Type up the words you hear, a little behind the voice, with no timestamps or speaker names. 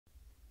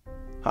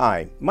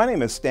Hi, my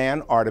name is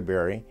Stan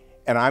Arterberry,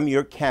 and I'm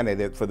your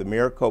candidate for the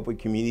Maricopa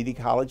Community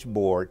College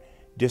Board,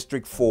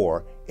 District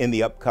 4, in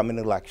the upcoming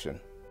election.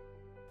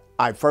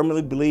 I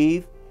firmly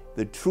believe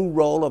the true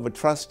role of a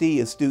trustee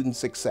is student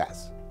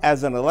success.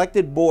 As an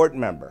elected board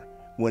member,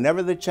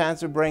 whenever the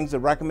chancellor brings a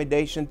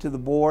recommendation to the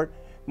board,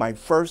 my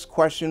first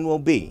question will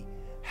be,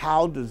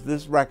 how does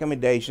this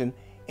recommendation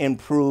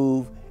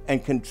improve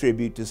and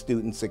contribute to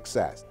student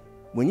success?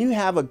 When you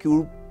have a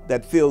group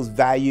that feels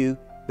value,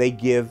 they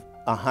give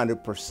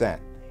 100%.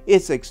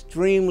 It's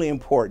extremely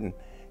important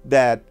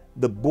that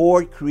the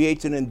board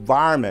creates an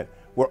environment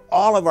where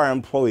all of our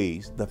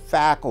employees, the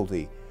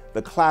faculty,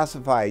 the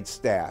classified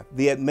staff,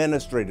 the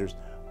administrators,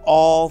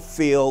 all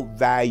feel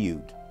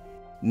valued.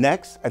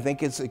 Next, I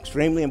think it's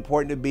extremely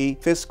important to be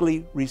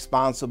fiscally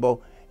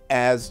responsible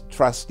as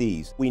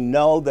trustees. We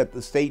know that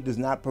the state does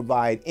not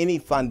provide any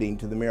funding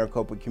to the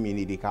Maricopa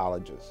Community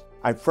Colleges.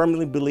 I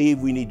firmly believe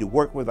we need to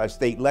work with our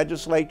state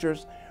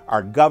legislatures,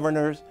 our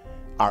governors,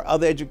 our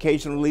other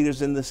educational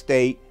leaders in the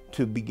state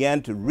to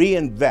begin to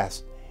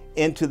reinvest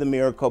into the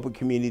Maricopa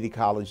Community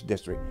College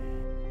District.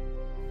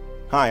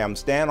 Hi, I'm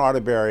Stan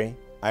Arterberry.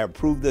 I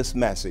approve this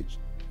message.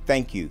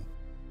 Thank you.